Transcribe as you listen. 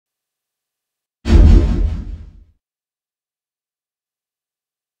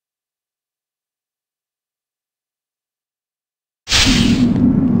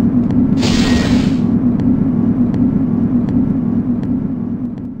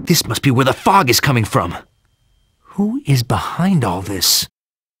This must be where the fog is coming from. Who is behind all this?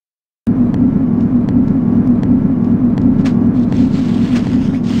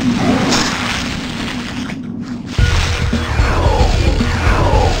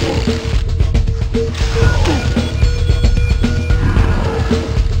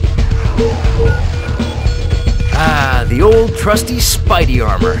 Ah, the old trusty Spidey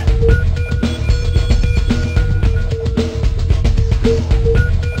armor.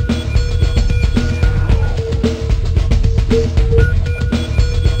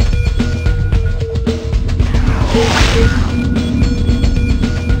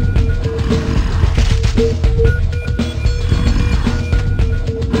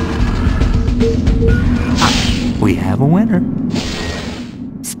 We have a winner.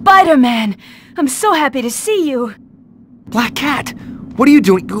 Spider-Man! I'm so happy to see you! Black Cat, what are you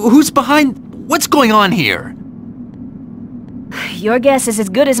doing? Who's behind? What's going on here? Your guess is as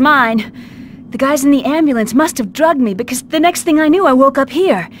good as mine. The guys in the ambulance must have drugged me because the next thing I knew I woke up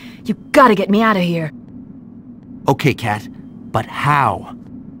here. You gotta get me out of here. Okay, Cat, but how?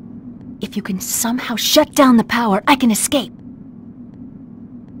 If you can somehow shut down the power, I can escape.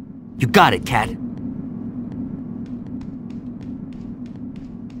 You got it, Cat.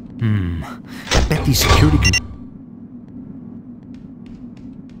 I bet these security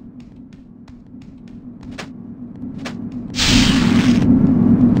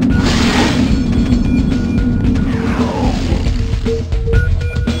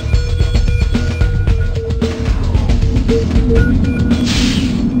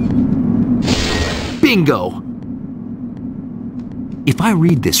Bingo! If I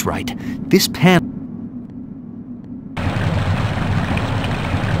read this right, this panel...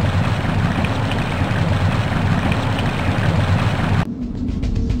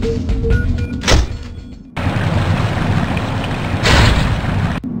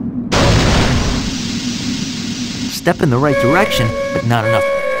 Step in the right direction, but not enough.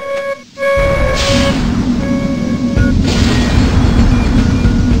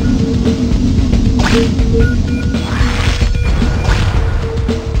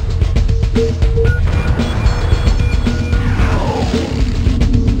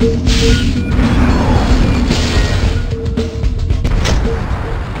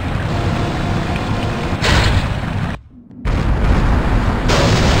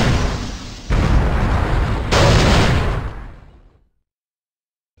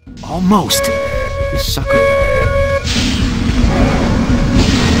 Almost. This sucker.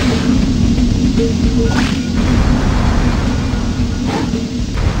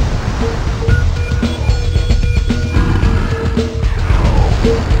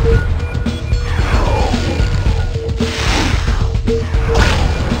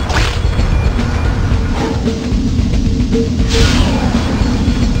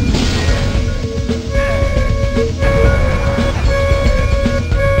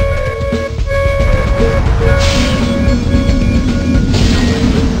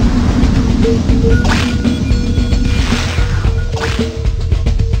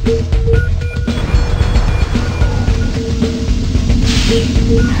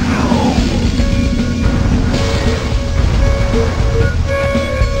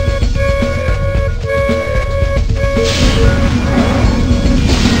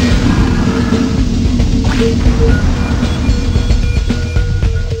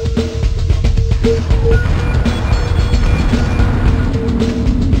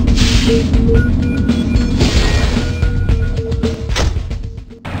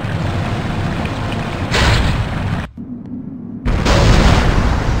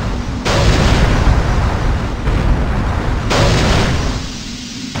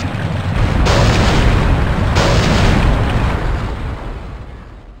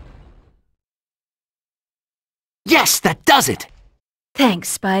 Yes, that does it! Thanks,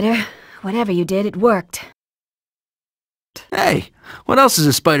 Spider. Whatever you did, it worked. Hey, what else is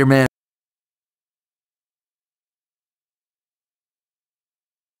a Spider-Man?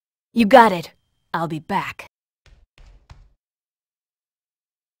 You got it. I'll be back.